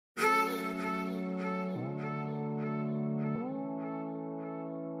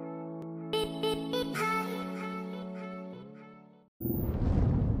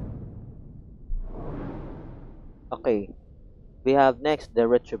Okay. We have next the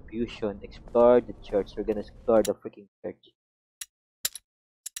Retribution. Explore the church. We're gonna explore the freaking church.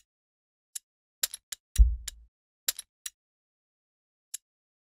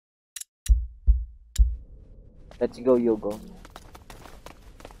 Let's go, Hugo.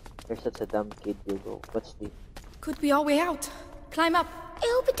 You're such a dumb kid, Hugo. What's this? Could be our way out. Climb up. I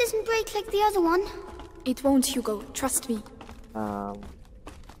hope it doesn't break like the other one. It won't, Hugo. Trust me.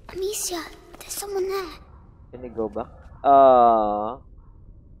 Amicia, there's someone there. Can we go back?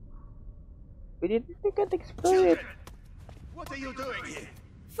 We can't explore it. What are you doing here?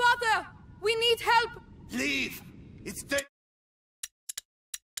 Father! We need help! Leave! It's dead.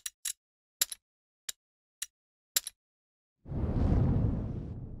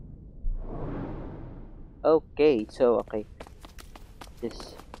 Okay,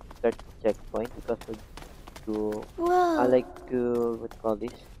 this start checkpoint because we do. Whoa. I like to what call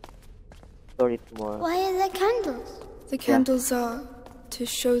this? Store it more. Why are there candles? The candles are to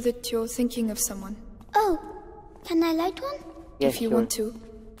show that you're thinking of someone. Oh, can I light one? Yeah, If you sure. want to.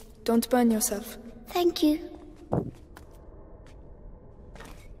 Don't burn yourself. Thank you.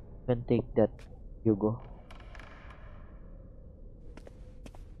 Can take that, Hugo.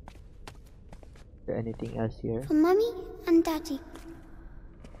 Is there anything else here? For Mummy and Daddy.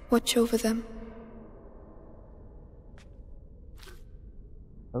 Watch over them.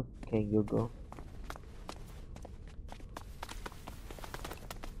 Okay, Hugo.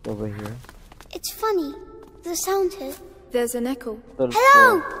 Over here. It's funny. The sound here. There's an echo.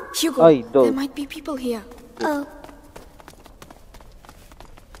 Hello! Hugo, Oi, don't. there might be people here. Oh,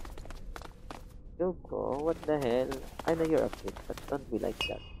 Hugo, what the hell? I know you're a kid, but don't be like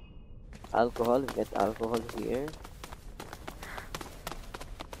that. Alcohol, we get alcohol here.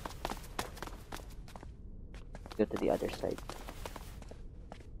 Go to the other side.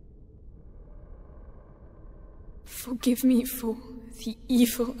 Forgive me for the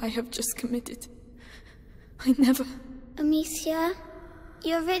evil I have just committed. I never... Amicia,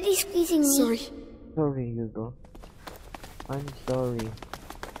 you're really squeezing me. Sorry. Sorry, Hugo. I'm sorry.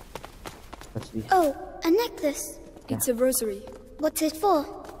 What's this? Oh, a necklace. It's a rosary. What's it for?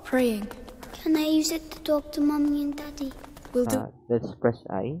 Praying. Can I use it to talk to Mommy and Daddy? Will do. Let's press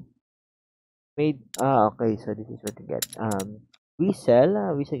I. Okay, so this is what to get. We sell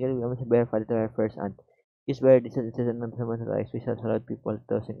verified to our first aunt. Is where this is not we sell a lot of people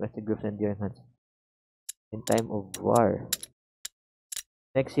to synchronize groups and during hunts in time of war.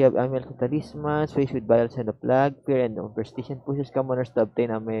 Next, you have amulet talismans, faced with battles and the plague, fear and superstition pushes commoners to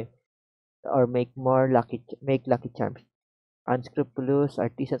obtain or make lucky charms. Unscrupulous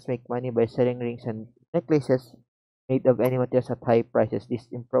artisans make money by selling rings and necklaces made of any materials at high prices. These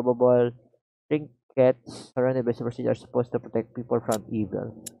improbable trinkets surrounded by superstition are supposed to protect people from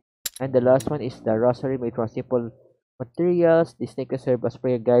evil. And the last one is the rosary made from simple materials. These necklaces serve as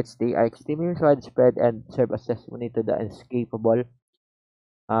prayer guides. They are extremely widespread and serve as testimony to the inescapable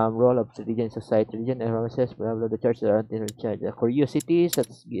role of religion in society. Religion and promises of the church are in charge. The curiosities,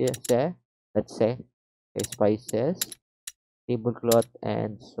 let's say, spices, tablecloth,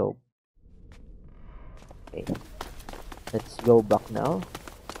 and soap. Okay, let's go back now.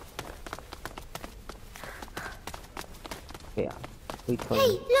 Okay, wait for Hey,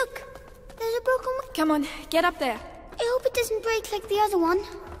 me. look! There's a broken one. Come on, get up there. I hope it doesn't break like the other one.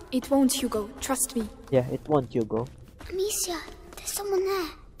 It won't, Hugo. Trust me. Yeah, it won't, Hugo. Amicia, there's someone there.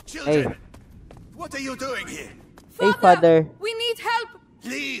 Children! Hey. What are you doing here? Hey, Father. We need help!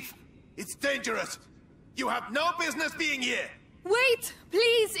 Leave! It's dangerous! You have no business being here! Wait!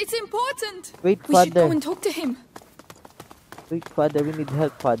 Please, it's important! Wait, We should go Father. and talk to him. Wait, Father. We need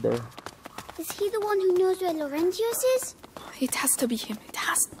help, Father. Is he the one who knows where Laurentius is? It has to be him. It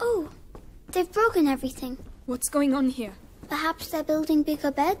has. Oh, they've broken everything. What's going on here? Perhaps they're building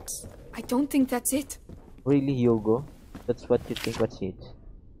bigger beds? I don't think that's it. Really, Hugo? That's what you think? What's it?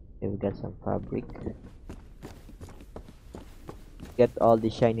 Okay, we got some fabric. Get all the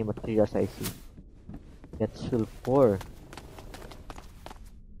shiny materials I see. Get sulfur.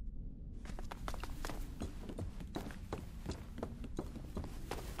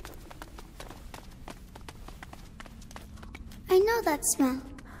 I know that smell.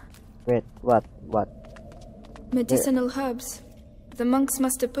 Wait, what? Medicinal herbs. The monks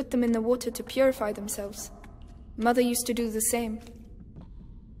must have put them in the water to purify themselves. Mother used to do the same.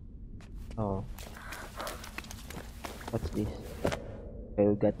 Oh. What's this? Okay,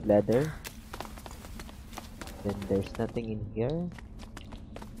 we got leather. Then there's nothing in here.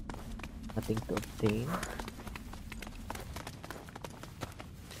 Nothing to obtain.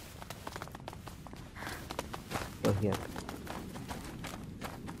 Go here.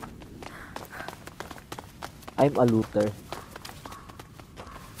 I'm a looter.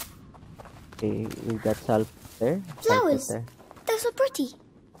 Okay, we got sulfur. Flowers. There. They're so pretty.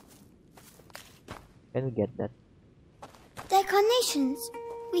 Can we get that? They're carnations.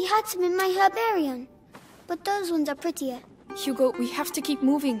 We had some in my herbarium. But those ones are prettier. Hugo, we have to keep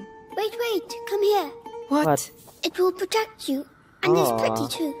moving. Wait, come here. What? It will protect you. And it's pretty Aw.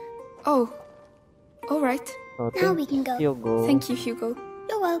 too. Oh. Alright. Oh, Now we can go. Hugo. Thank you, Hugo.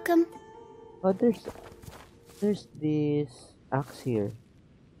 You're welcome. Oh, there's this axe here.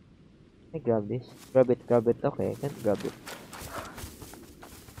 Can I grab this? Grab it. Okay, I can grab it.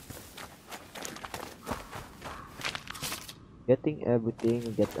 Getting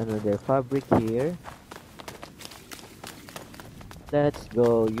everything. Get another fabric here. Let's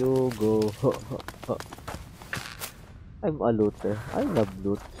go, you go. I'm a looter. I love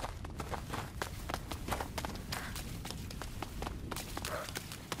loot.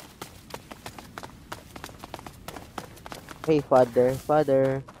 Hey, father.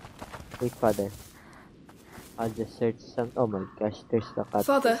 Wait, father. I'll just search some. Oh my gosh, there's the cat.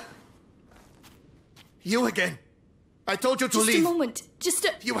 Father, You again. I told you to just leave. a moment. Just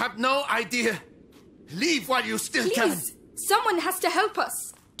a... You have no idea. Leave while you still can. Please! Someone has to help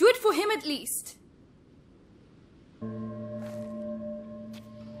us. Do it for him at least.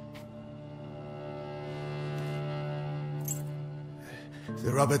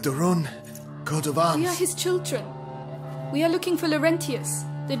 The Robert de Rune, coat of arms. We are his children. We are looking for Laurentius,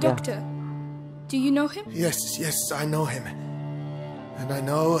 the doctor. Do you know him? Yes, I know him. And I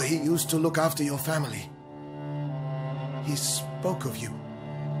know he used to look after your family. He spoke of you.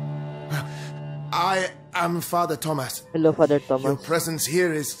 I am Father Thomas. Hello, Father Your Thomas. presence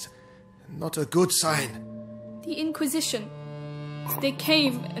here is not a good sign. The Inquisition. They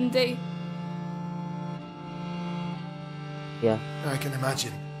came and they... Yeah. I can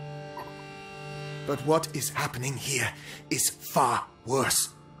imagine. But what is happening here is far worse.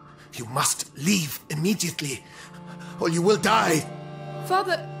 You must leave immediately, or you will die.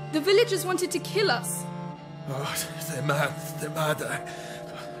 Father, the villagers wanted to kill us. Oh, they're mad.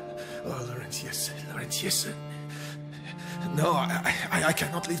 Oh, Laurentius. No, I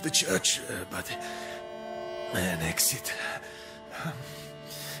cannot leave the church, but an exit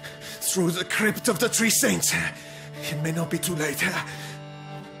through the crypt of the Three Saints. It may not be too late.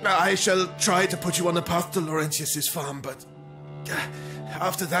 I shall try to put you on the path to Laurentius's farm, but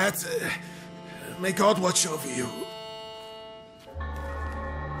after that, may God watch over you.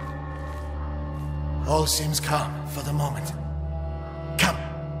 All seems calm for the moment. Come.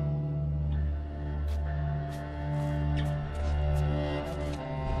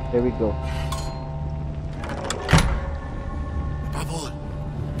 There we go. Above all,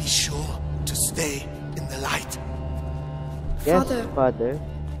 be sure to stay in the light. Yes, Father. father.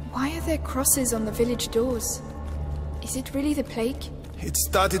 Why are there crosses on the village doors? Is it really the plague? It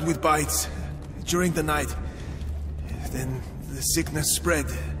started with bites during the night. Then the sickness spread.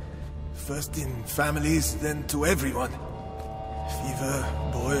 First in families, then to everyone. Fever,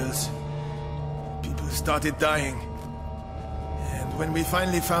 boils. People started dying. And when we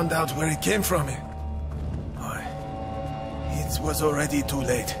finally found out where it came from, it was already too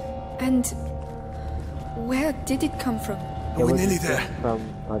late. And where did it come from? Yeah, We're where nearly did it there. come from,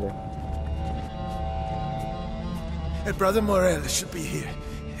 father? Brother Morel should be here.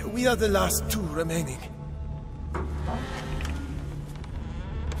 We are the last two remaining.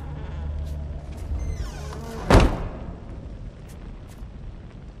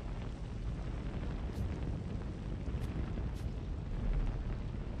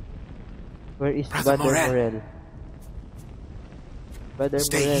 Where is Brother Brother Morel. Morel? Brother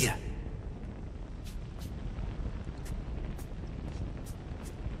Stay Morel. here.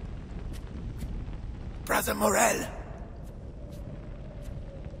 Brother Morel.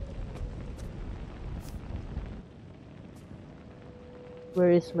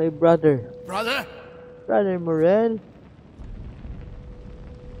 Where is my brother? Brother? Brother Morel?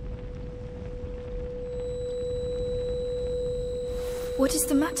 What is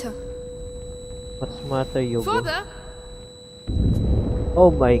the matter? What's the matter, Hugo? Father! Oh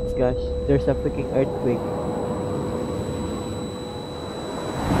my gosh, there's a freaking earthquake.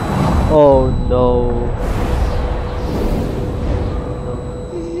 Oh no.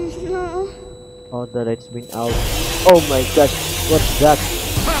 No. Oh, the light's been out. Oh my gosh, what's that?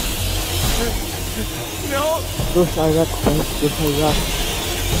 No! Those are rats, guys. Those are rats.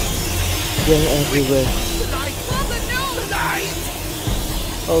 They're everywhere. Light! Father, no! Light!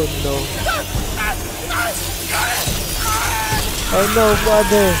 Oh no. Oh no,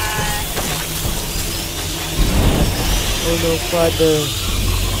 father. Oh no, father.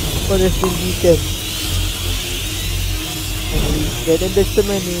 Father's been beaten. Yeah, then there's too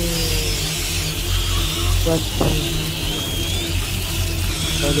many. What?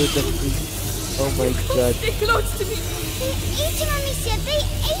 Follow the tree. Oh my god. Stay close to me. They ate him, Amicia! They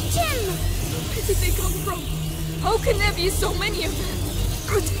ate him! Where did they come from? How can there be so many of them?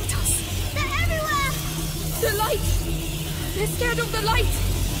 Protect us. They're everywhere! The light. They're scared of the light.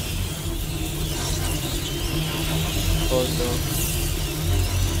 Oh no.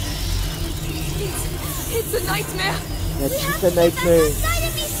 It's a nightmare. That's a nightmare. Outside,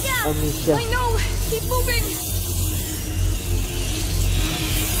 Amicia! Amicia. I know. Keep moving.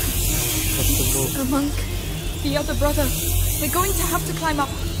 Have to move. A monk. The other brother. We're going to have to climb up.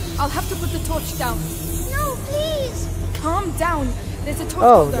 I'll have to put the torch down. No, please! Calm down. There's a torch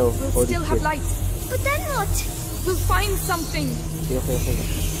Oh, holder. no. We'll Holy still have shit. light. But then what? We'll find something. Okay.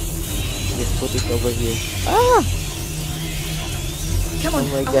 Just put it over here. Ah! Come on, Oh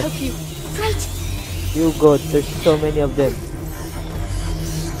my I'll God. help you. Right. Hugo, there's so many of them.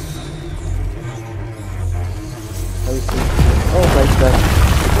 I see. Oh my god.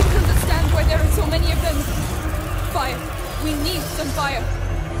 I don't understand why there are so many of them. Fire. We need some fire.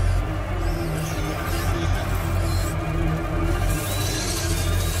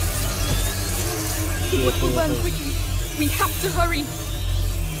 It will burn quickly. We have to hurry.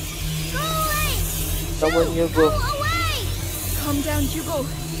 Go away! Come on, Hugo. Go away! Calm down, Hugo.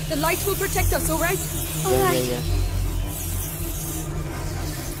 The light will protect us, alright? Alright. Yeah.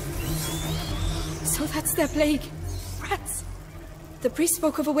 So that's their plague. Rats. The priest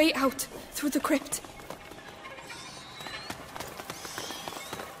spoke of a way out, through the crypt.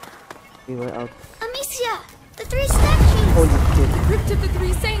 We were out. Amicia! The three statues! Holy shit. The crypt of the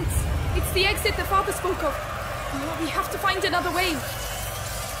Three Saints. It's the exit the father spoke of. Oh, we have to find another way.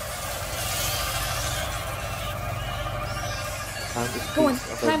 Go on,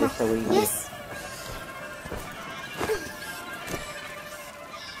 climb up. Yes.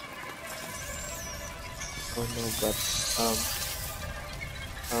 Oh no, but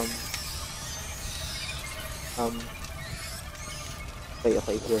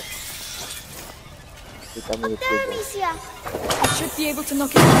okay, here. Wait a minute, There, Hugo. Amicia! I should be able to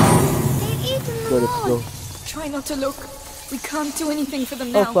knock it down. They've eaten Go, them let's all! go. Try not to look. We can't do anything for them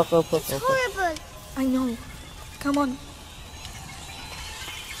Oh now. fuck, It's horrible! I know. Come on.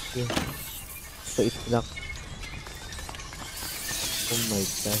 Yeah. So it's locked. Oh my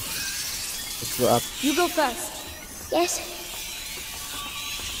gosh. Let's go up. You go first. Yes.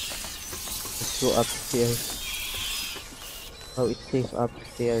 Let's go upstairs. Oh, it's safe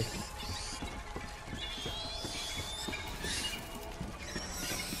upstairs.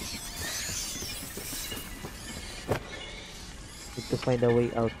 Need to find a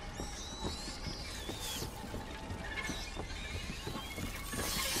way out.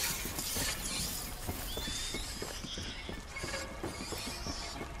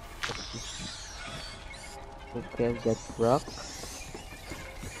 Okay, I've got rock.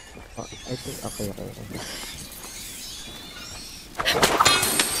 Oh, I think okay.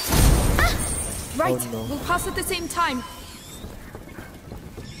 Right. Oh, no. We'll pass at the same time.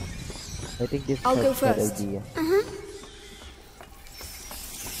 I think this I'll is go a bad first. idea.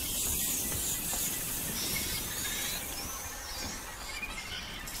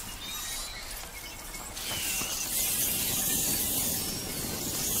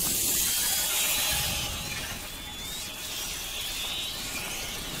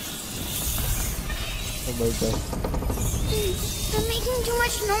 Oh my god. They're making too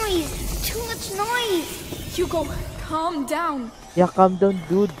much noise! Too much noise! Hugo, calm down. Yeah, calm down,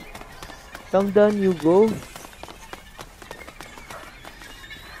 dude. Calm down, Hugo.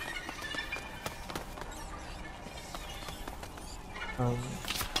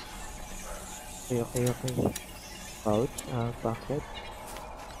 Okay. Pouch, pocket.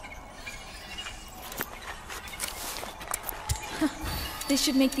 This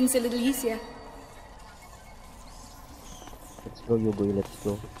should make things a little easier. Let's go, Hugo, let's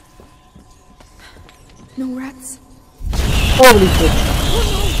go. No rats. Holy shit! Oh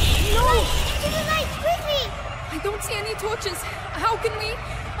no! No! To the light! Quickly! I don't see any torches. How can we?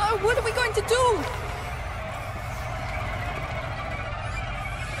 What are we going to do?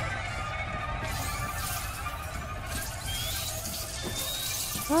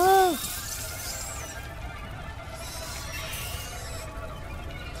 Ah!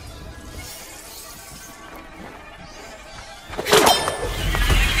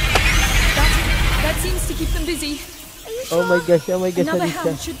 That seems to keep them busy. Are you Oh sure? my gosh, Another Alicia.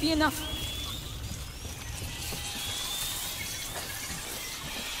 hound should be enough.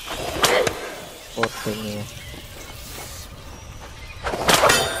 Oh, thing.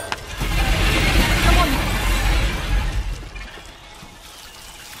 Come on.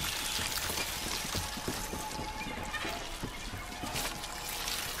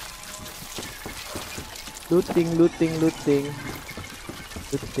 Looting, looting, looting.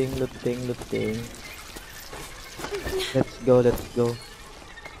 Looting, looting, looting. Let's go, let's go. Down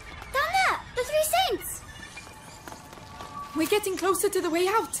there! The Three Saints! We're getting closer to the way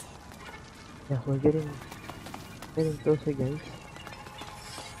out. Yeah, we're getting closer, guys.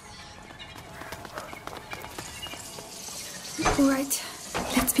 Alright,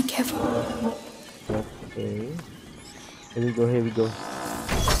 let's be careful. Okay. Here we go, here we go.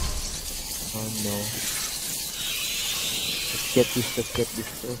 Oh no. Let's get this first.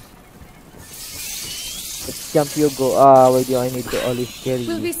 Let's jump, Hugo. Ah, why do I need to always carry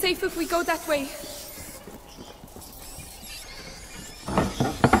We'll you? be safe if we go that way.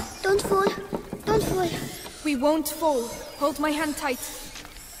 Don't fall. Don't fall. We won't fall. Hold my hand tight.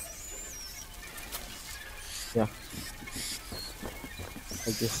 Yeah. I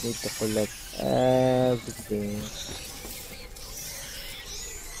just need to collect everything.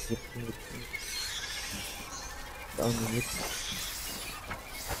 Down in it.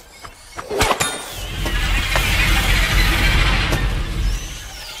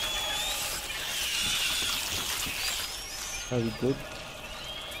 Are we good?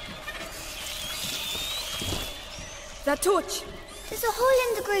 That torch. There's a hole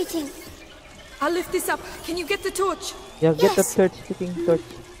in the grating. I'll lift this up. Can you get the torch? Yeah, get the Yes. torch, freaking torch.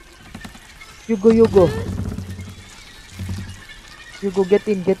 Hugo, Hugo, get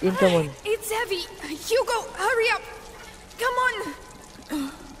in, come on. It's heavy. Hugo, hurry up. Come on.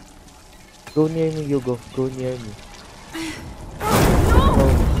 Go near me, Hugo, go near me. No. Oh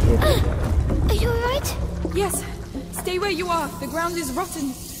shit. Are you alright? Yes. Stay where you are. The ground is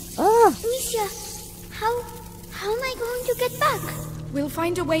rotten. Ah! Amicia, how am I going to get back? We'll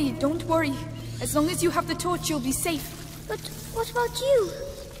find a way. Don't worry. As long as you have the torch, you'll be safe. But what about you?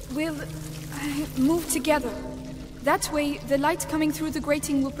 We'll move together. That way, the light coming through the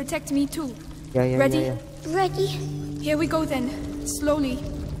grating will protect me too. Yeah, Ready? yeah. Ready? Here we go then. Slowly.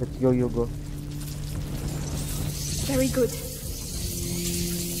 Let's go, Hugo. Very good.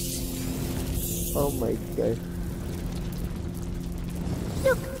 Oh my god.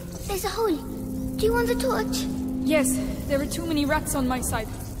 Look, there's a hole. Do you want the torch? Yes, there are too many rats on my side.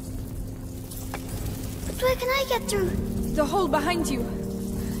 But where can I get through? The hole behind you.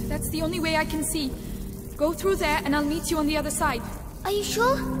 That's the only way I can see. Go through there and I'll meet you on the other side. Are you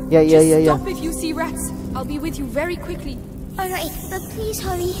sure? Yeah. Stop if you see rats. I'll be with you very quickly. Alright, but please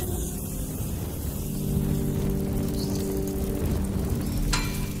hurry.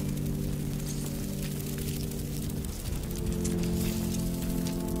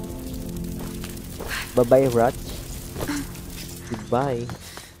 Bye-bye, rats. Goodbye.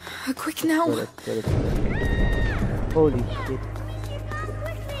 Quick now. Let's go. Holy shit.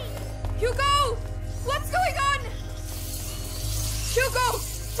 Hugo! What's going on? Hugo!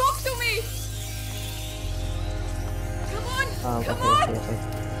 Talk to me! Come on! Come on! Okay.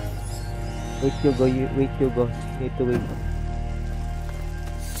 Wait, Hugo, wait, Hugo. You need to wait.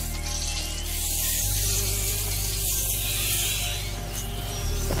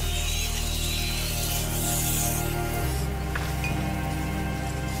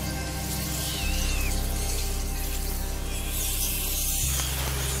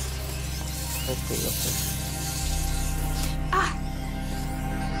 Okay. Ah!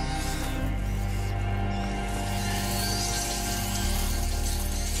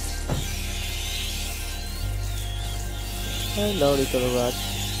 Hello, little rat.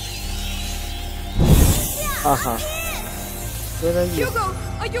 Aha. Where are you? Hugo!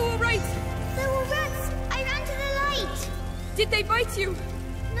 Are you alright? There were rats. I ran to the light. Did they bite you?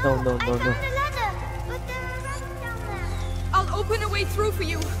 No. I found a ladder, but there are rats down there. I'll open a way through for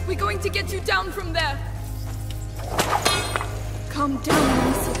you. We're going to get you down from there. Calm down,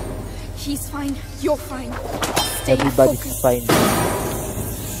 Amicia. He's fine. You're fine. Stay Everybody's focused. fine.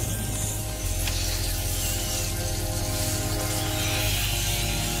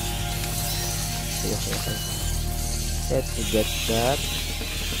 Okay. Let me get that.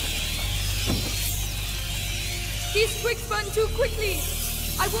 These twigs burn too quickly.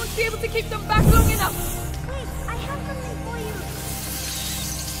 I won't be able to keep them back long enough. Wait, I have something for you.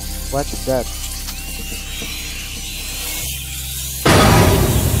 What's that?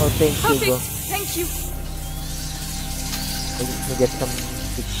 Oh, thank you, Perfect. Hugo. Thank you. Let me get some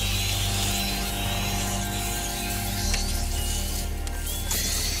sticks.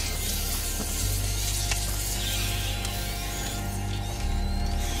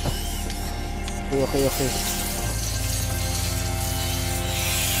 Okay.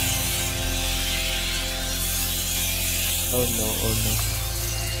 Oh no.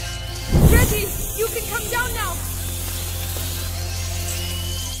 Ready? You can come down now.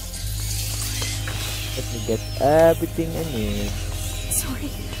 Let me get everything I need. Sorry,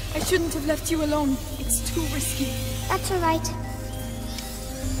 I shouldn't have left you alone. It's too risky. That's alright.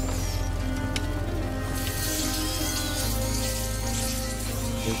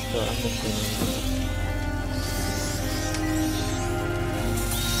 Okay, so I'm not gonna...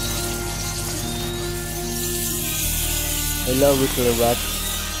 Hello, little rat.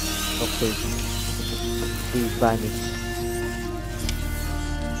 Okay. We vanish.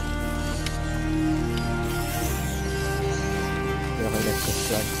 Okay, let's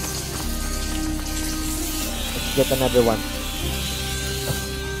just run. Let's get another one.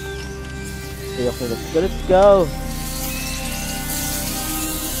 Okay, let's go.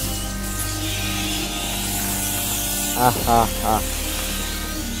 Ah ha ha.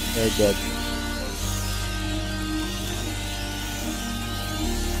 They're dead.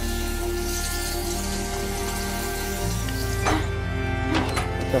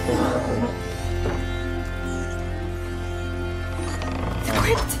 It's okay, it's okay. The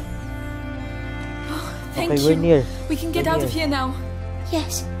crypt! Oh, thank Okay, you. we're near. We can get We're out near. of here now.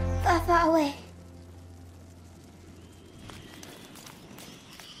 Yes, far away.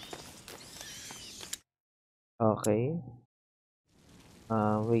 Okay.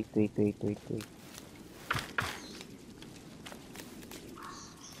 Wait.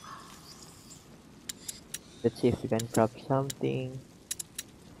 Let's see if we can craft something.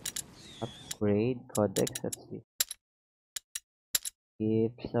 Upgrade codex. Let's see.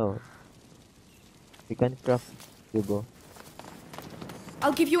 If so, we can craft Hugo.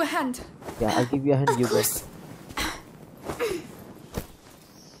 I'll give you a hand. Yeah, I'll give you a hand, Of Hugo. course.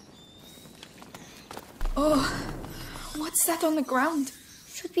 Oh, what's that on the ground?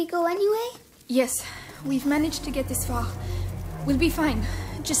 Should we go anyway? Yes, we've managed to get this far. We'll be fine.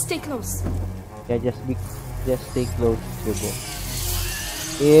 Just stay close. Yeah, just stay close, Hugo.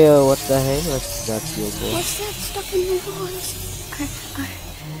 Ew, what the hell was that, Hugo? What's that stuck in the walls?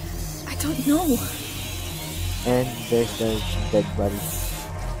 I don't know. And there's the dead body.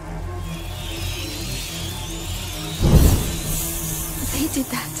 They did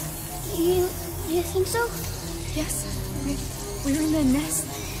that. You think so? Yes, we're in their nest.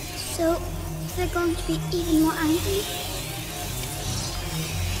 So, they're going to be even more angry?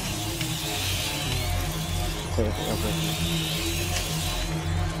 Okay.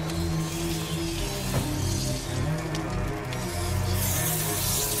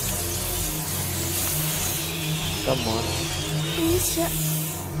 Come on. Amicia,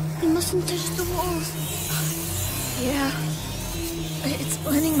 you mustn't touch the walls. Yeah. It's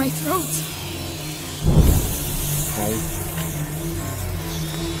burning my throat. Nice.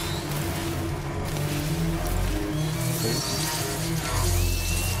 Okay.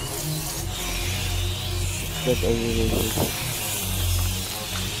 Good, I really need it.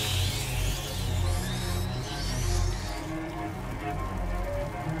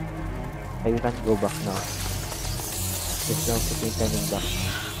 I can't go back now. There's no freaking turning back.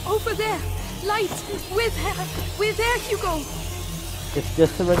 Over there! Light! We're there, Hugo! It's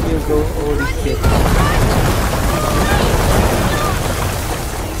just when you go, holy Run, shit. Hugo! Run!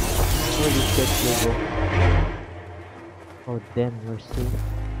 Holy shit, Hugo. Oh damn, we're safe.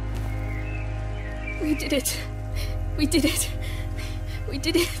 We did it. We did it. We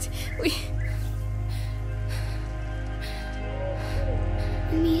did it.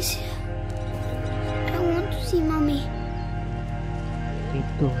 Amicia, I want to see Mommy. Me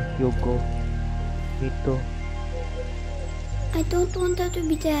too, Hugo. Me too. I don't want her to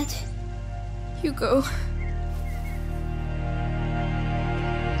be dead. Hugo.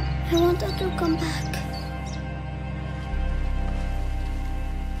 I want her to come back.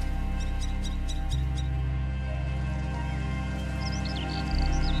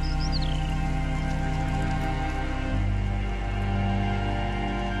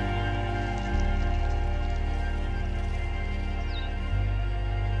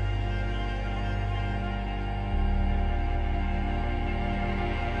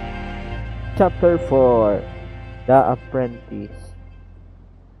 Chapter 4 The Apprentice.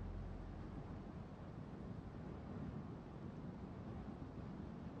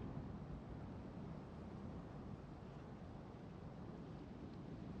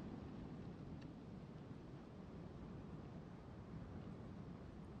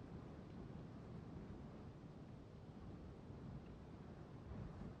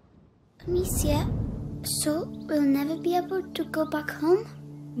 Amicia, so we'll never be able to go back home?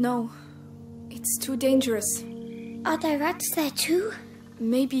 No. It's too dangerous. Are there rats there too?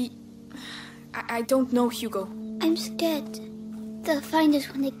 Maybe... I don't know, Hugo. I'm scared. They'll find us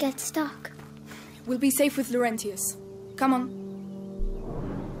when it gets dark. We'll be safe with Laurentius. Come on.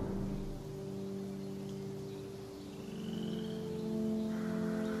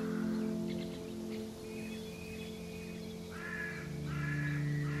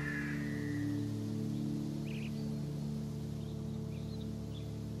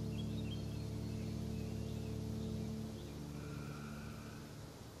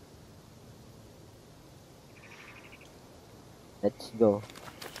 Let's go.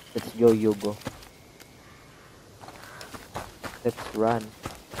 Let's go, Hugo. Let's run.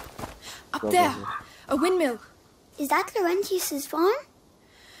 Up Go, there! go, go. A windmill! Is that Laurentius's farm?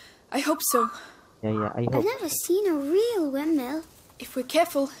 I hope so. Yeah, I I've hope. never seen a real windmill. If we're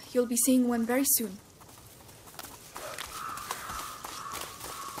careful, you'll be seeing one very soon.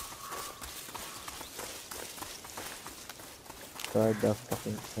 Guard the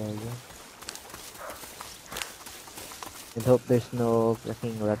fucking area. And hope there's no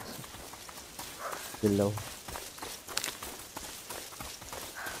fucking rats below.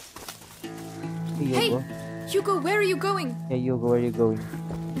 Hey, Hugo. Hey! Hugo, where are you going? Hey, Hugo, where are you going?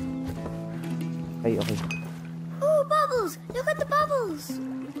 Hey, okay. Oh, bubbles! Look at the bubbles!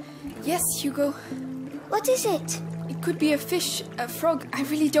 Yes, Hugo. What is it? It could be a fish, a frog. I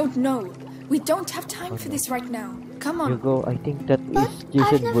really don't know. We don't have time for this right now. Come on. Hugo, I think that But is I've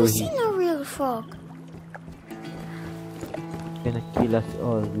Jason never Voorhees. seen a real frog. Gonna kill us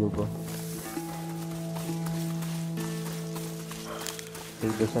all, Hugo. Okay,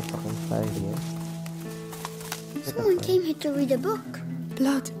 there's a fucking fire here. Someone came here to read a book.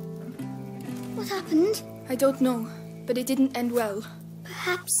 Blood. What happened? I don't know, but it didn't end well.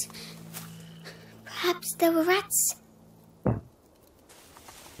 Perhaps there were rats.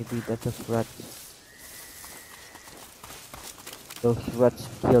 Maybe that was rats. Those rats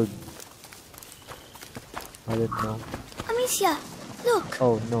killed. I don't know. Amicia, look!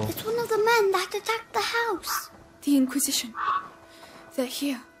 Oh no. It's one of the men that attacked the house. The Inquisition. They're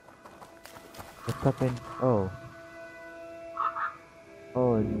here. What happened? Oh.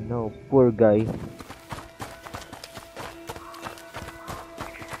 Oh no, poor guy. Do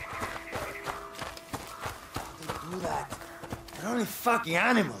that. They're only fucking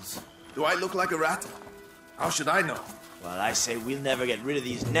animals. Do I look like a rat? How should I know? Well, I say we'll never get rid of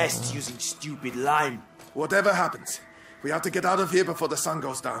these nests using stupid lime. Whatever happens, we have to get out of here before the sun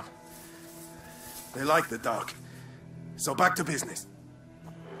goes down. They like the dark. So back to business.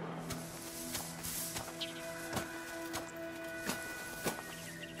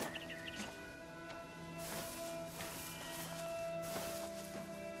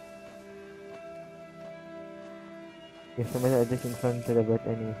 Yes, somebody address in front to the vet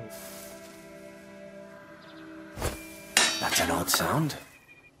anyway. That's an odd sound.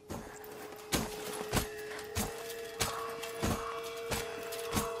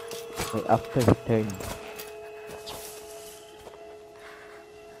 Wait, after the turn.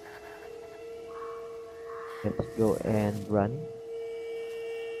 Let's go and run.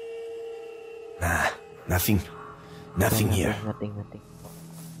 Nah, nothing. Nothing No, here. Nothing.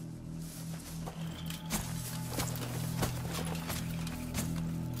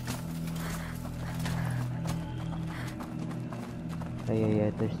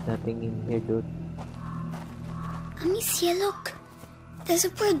 Yeah, there's nothing in here, dude. Amicia, look! There's a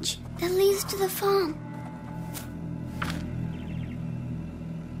bridge that leads to the farm.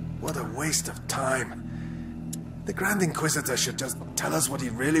 What a waste of time. The Grand Inquisitor should just tell us what he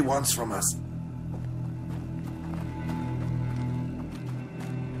really wants from us.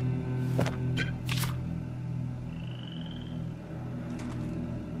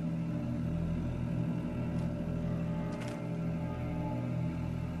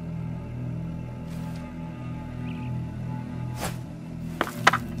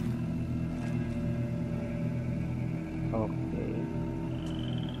 Okay.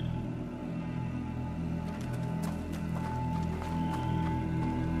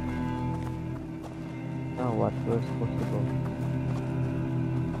 Now what? We're supposed to go.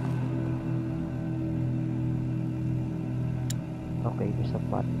 Okay, there's a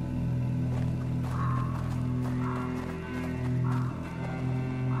pot.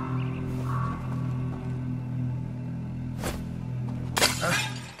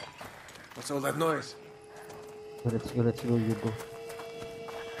 What's all that noise? Let's go, Hugo.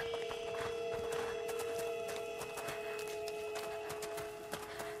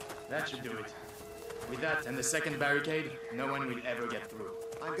 That should do it. With that and the second barricade, no one will ever get through.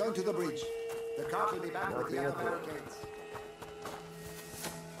 I'm going to the bridge. The cart will be back with the other barricades.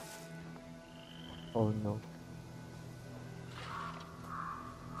 Oh no.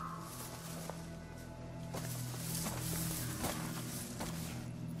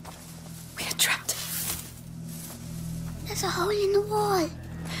 We're trapped. There's a hole in the wall.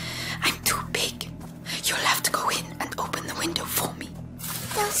 I'm too big. You'll have to go in and open the window for me.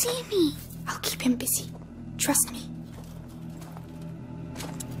 They'll see me. I'll keep him busy. Trust me.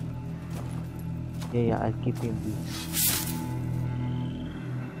 Yeah, I'll keep him busy.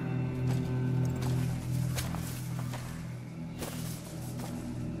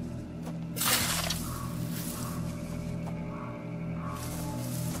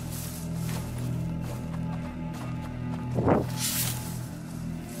 Hide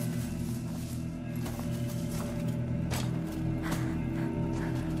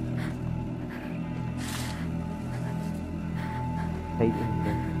in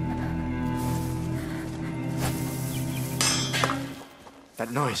there.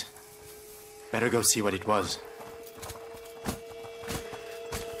 That noise. Better go see what it was.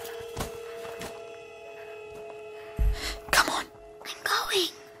 Come on. I'm going.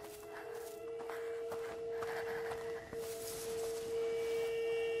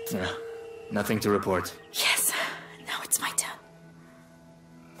 Nothing to report. Yes. Now it's my turn.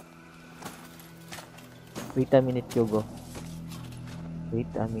 Wait a minute, Hugo. Wait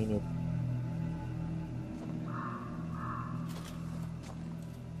a minute.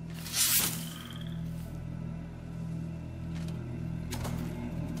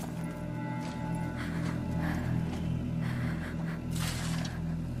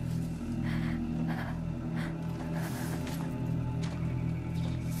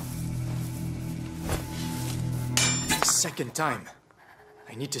 Second time.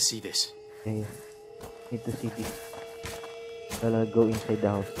 I need to see this. Okay. Need to see this. Well, I'll go inside the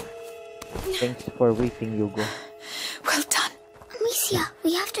house. Thanks for waiting, Hugo. Well done. Amicia,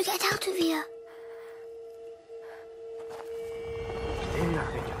 we have to get out of here.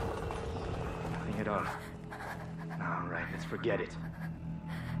 Nothing. Nothing at all. All right, let's forget it.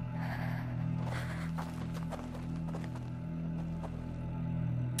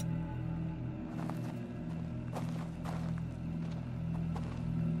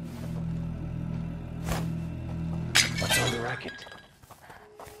 What's all the racket?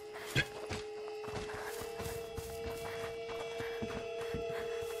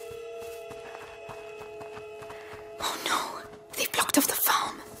 Oh no. They've blocked off the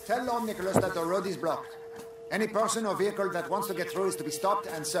farm. Tell Lord Nicholas that the road is blocked. Any person or vehicle that wants to get through is to be stopped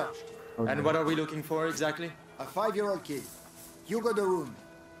and searched. And what are we looking for exactly? A 5-year-old kid. Hugo de Rune.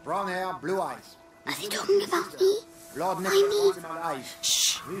 Brown hair, blue eyes. Are they talking about me? Lord Nicholas wants him alive.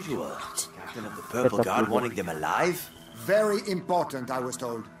 Usual. Captain of the Purple Guard wanting them alive? Very important, I was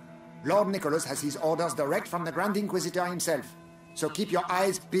told. Lord Nicholas has his orders direct from the Grand Inquisitor himself. So keep your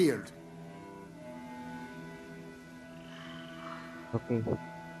eyes peeled. Okay.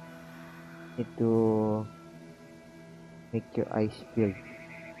 Need to make your eyes peeled.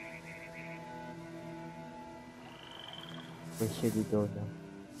 Where should we go now?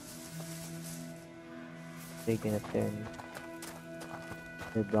 They're gonna turn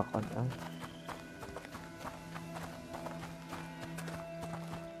their back on us.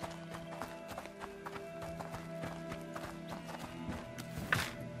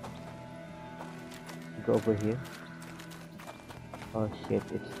 Go over here. Oh shit,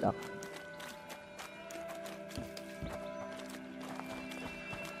 it's stuck.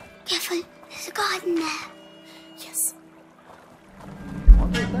 Careful, there's a garden there. Yes.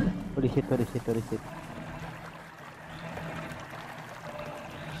 Holy shit, holy shit, holy shit.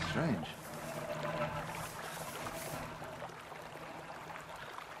 Strange.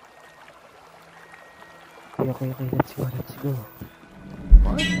 Okay, let's go, let's go.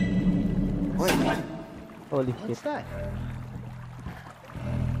 Wait, what? Holy shit. What's that?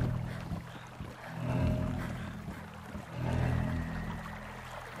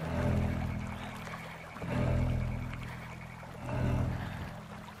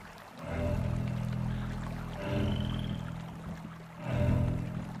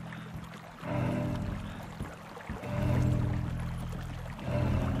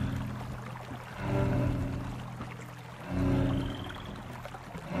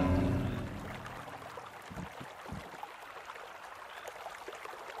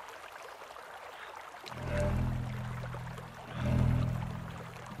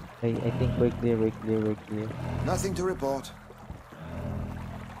 I think we're clear, we're clear, we're clear. Nothing to report.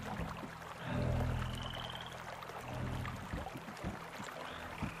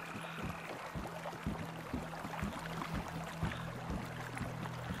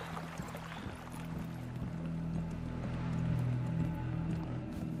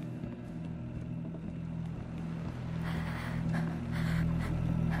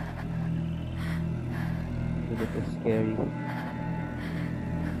 It is scary.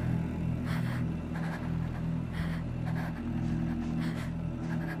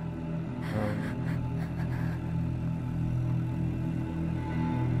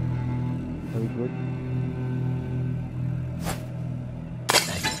 Are we good?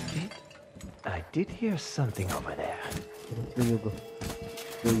 I did hear something over there. Let's go, Hugo.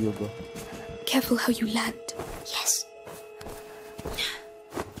 Go, Hugo. Careful how you land. Yes.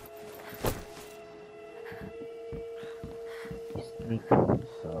 Sneak.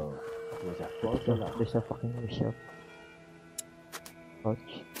 So, it was a There's a fucking shop. Pouch.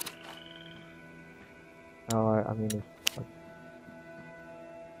 Or ammunition.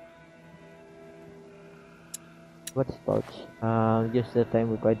 What's pouch? Just the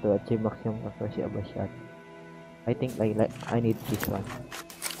time required to achieve maximum accuracy of a shot. I think I need this one.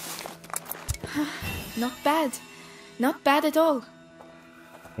 Not bad. Not bad at all.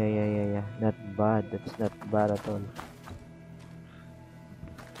 Yeah. Not bad. That's not bad at all.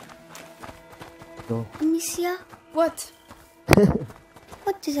 No. Amicia, What?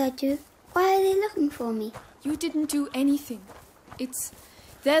 what did I do? Why are they looking for me? You didn't do anything.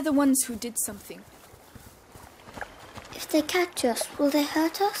 They're the ones who did something. If they catch us, will they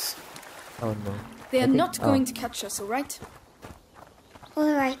hurt us? Oh no. They I are think- not going to catch us, alright?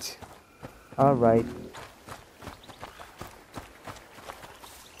 All right. Alright.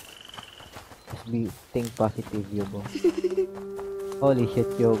 Just think positive, Hugo. Holy shit,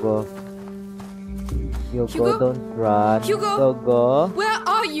 Hugo. Hugo? Don't run. Hugo? Where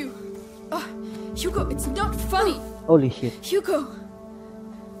are you? Hugo, it's not funny. Holy shit. Hugo,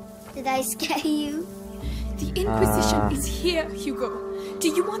 Did I scare you? the Inquisition is here, Hugo. Do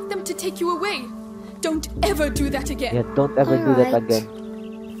you want them to take you away? Don't ever do that again. Yeah, don't ever do that Alright.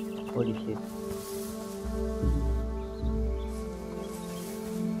 again. Holy shit.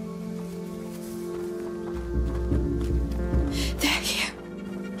 They're here.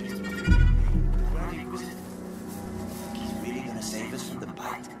 He's really gonna save us from the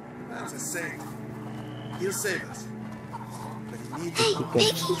bite. That's a saint. He'll save us. But he needs Hey, to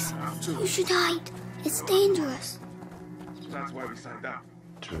piggies! You should hide. It's dangerous. That's why we signed up.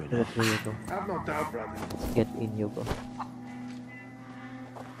 That's where you go. Have no doubt, brother. Get in, Hugo.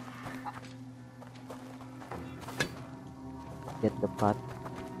 Get the pot.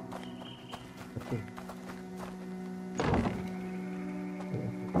 Okay.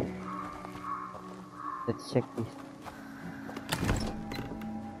 Let's check this.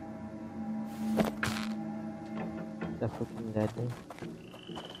 The fucking ladder.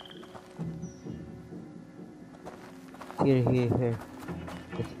 Here.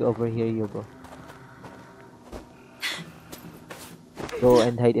 Let's go over here, Hugo. Go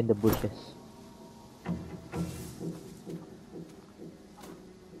and hide in the bushes.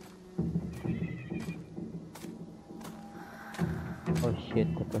 Oh shit,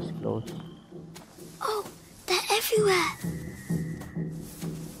 that was close. Oh, they're everywhere.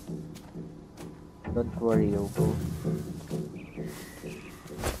 Don't worry, Hugo.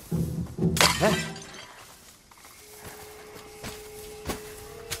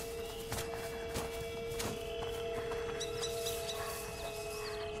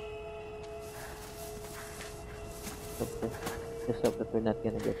 Just hope that we're not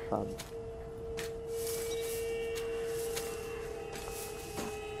gonna get found.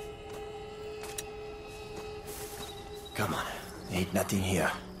 Come on. Ain't nothing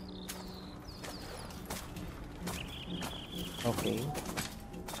here. Okay.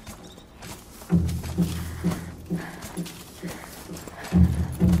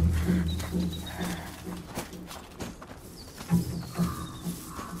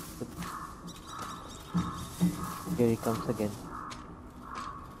 Here he comes again.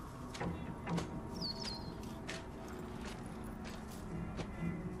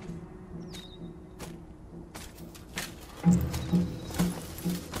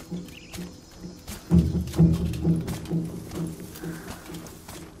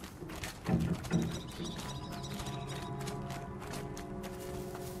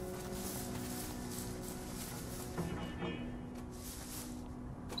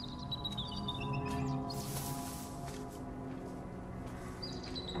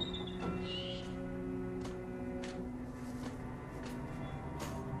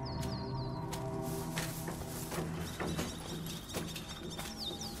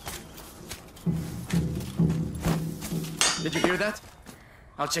 Did you hear that?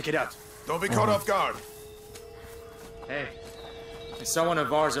 I'll check it out. Don't be caught off guard. Hey, I saw one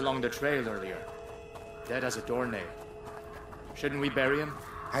of ours along the trail earlier. Dead as a doornail. Shouldn't we bury him?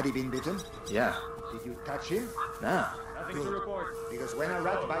 Had he been bitten? Yeah. Did you touch him? Nah. Nothing to report. Because when a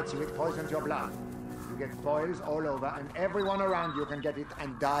rat bites you, it poisons your blood. You get boils all over, and everyone around you can get it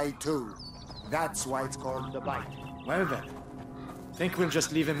and die too. That's why it's called the bite. Well then. Think we'll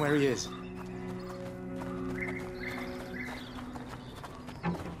just leave him where he is.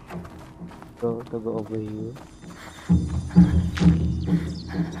 Go over here.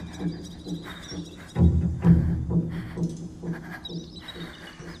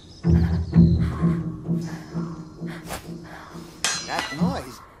 That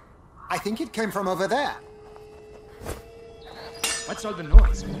noise, I think it came from over there. What's all the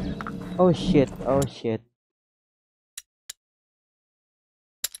noise? Oh shit.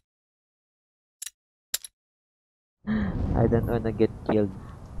 I don't wanna get killed.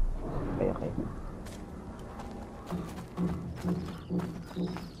 Okay, okay.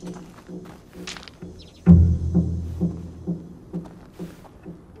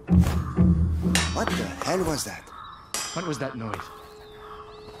 What the hell was that? What was that noise?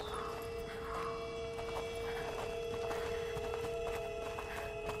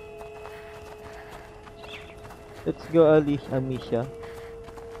 Let's go, Amicia.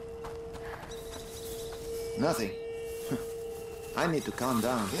 Nothing. I need to calm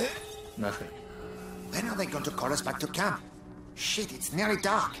down. Nothing. When are they going to call us back to camp? Shit, it's nearly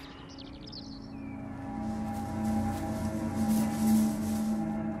dark.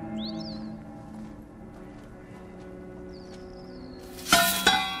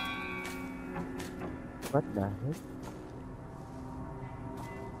 What the heck?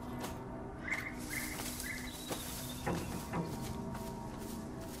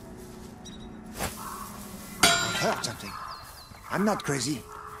 I heard something. I'm not crazy.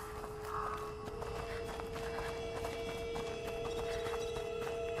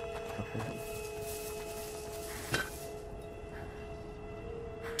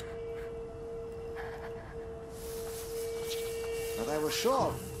 But I was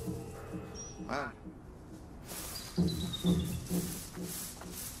sure. Well.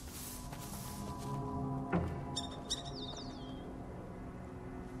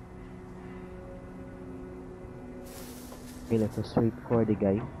 Okay, let's just wait for the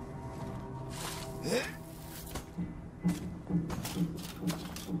guy.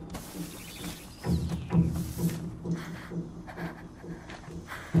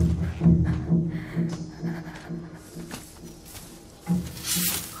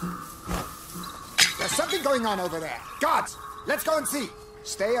 There's something going on over there. Guards, let's go and see.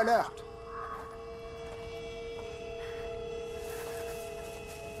 Stay alert.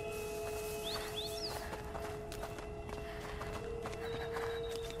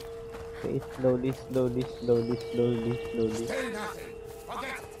 Okay, slowly. Stay nothing. Forget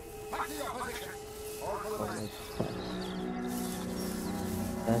it. Back to your position. All for the Oh my best. god.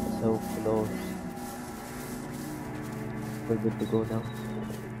 That's so close. We're good to go now.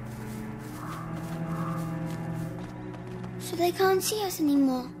 So they can't see us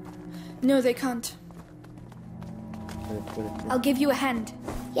anymore. No, they can't. Let's go. I'll give you a hand.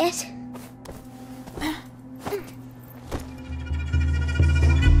 Yes?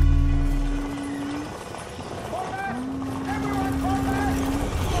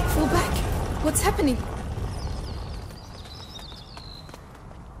 Fall back. What's happening?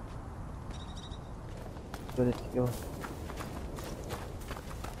 Let's go.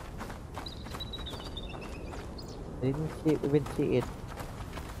 I didn't even see it.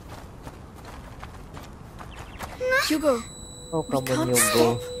 Hugo, Oh, we come on, can't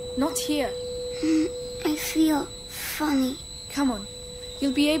Hugo. stop. Not here. I feel funny. Come on.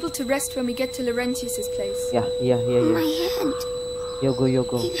 You'll be able to rest when we get to Laurentius's place. Yeah. My head, Hugo.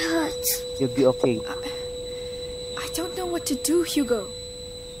 it hurts. You'll be okay. I don't know what to do, Hugo.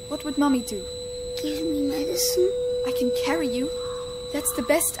 What would Mommy do? Give me medicine. I can carry you. That's the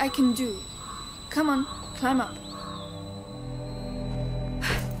best I can do. Come on, climb up.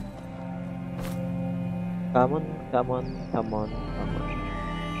 Come on.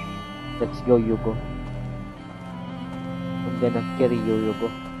 Let's go, Hugo. I'm gonna carry you, Hugo.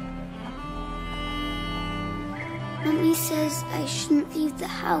 Mommy says I shouldn't leave the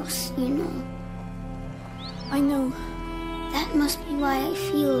house, you know. I know. That must be why I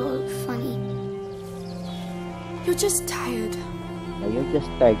feel all funny. You're just tired. Now you're just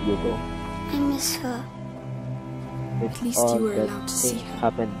tired, Hugo. I miss her. It's least all you were that allowed to see things her.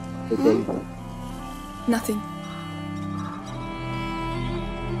 happened today. Nothing.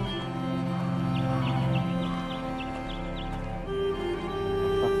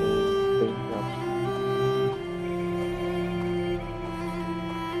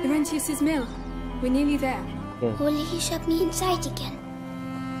 Laurentius's mill. We're nearly there. Yes. Will he shut me inside again?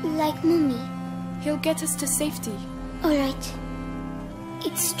 Like Mommy. He'll get us to safety. Alright.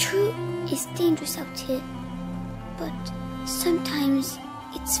 It's true, it's dangerous out here. But sometimes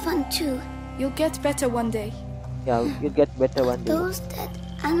it's fun too. You'll get better one day. Yeah, you'll get better one day. Those dead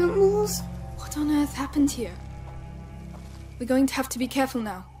animals. What on earth happened here? We're going to have to be careful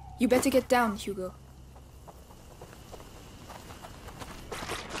now. You better get down, Hugo.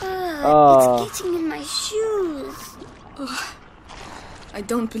 Oh. It's getting in my shoes. I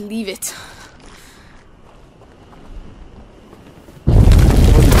don't believe it. No!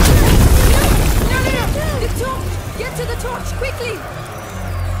 The torch! Get to the torch, quickly!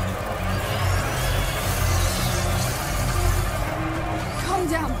 Calm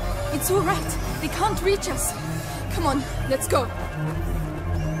down. It's all right. They can't reach us. Come on, let's go.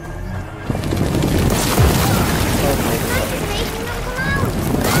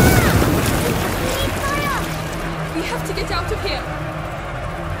 We have to get out of here.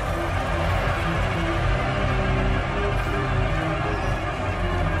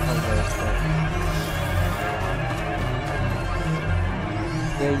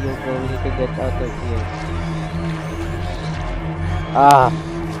 There you go, we need to get out of here. Ah!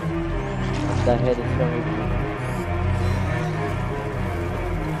 What the head is wrong with me?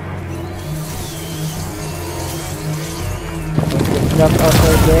 Just jump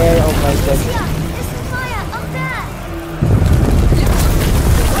over there, oh my god. There's some fire up there!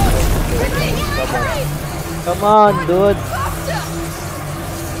 Come on, dude!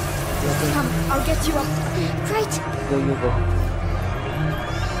 Come, I'll get you up. Great! Go, you go.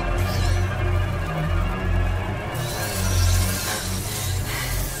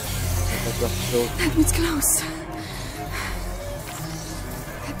 That was close.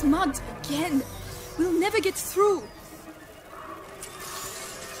 That mud again. We'll never get through.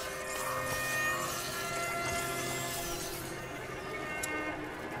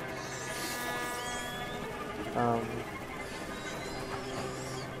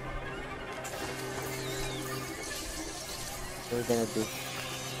 What are we gonna do?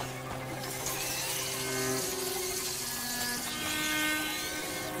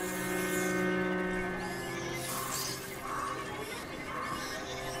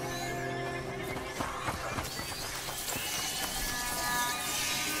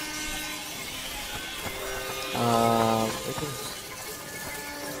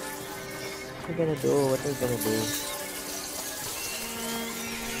 What are we gonna do? What are we gonna do?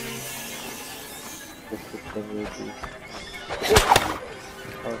 Just put them ready.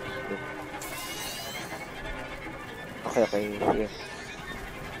 Oh shit. Okay, here.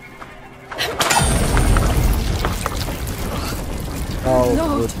 Oh, No.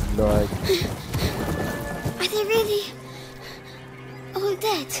 good lord. Are they really all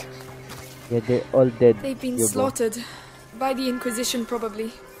dead? Yeah, they're all dead. They've been Hugo. slaughtered. By the Inquisition,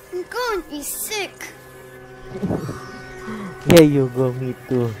 probably. I'm going to be sick. Yeah, Hugo, me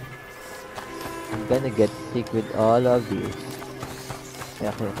too. I'm gonna get sick with all of these.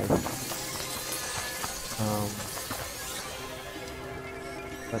 Yeah, okay.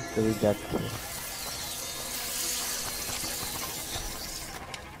 What do we got here?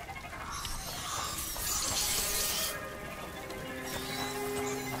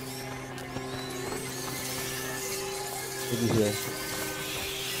 Maybe here.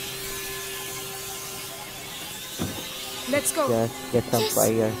 Let's go. Just get some Yes.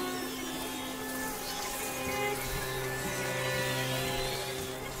 fire.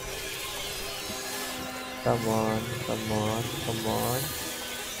 Come on.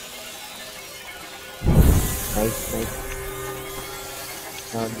 Nice.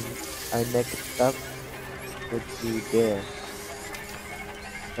 Now, our next stop would be there.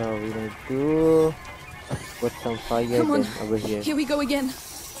 So we need to put some fire Come on. then over here, Here we go again.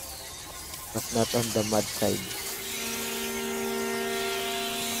 but not on the mud side.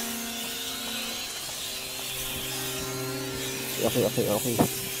 Okay.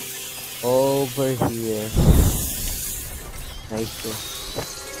 Over here. Nice too.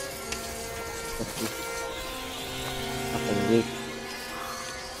 What's this?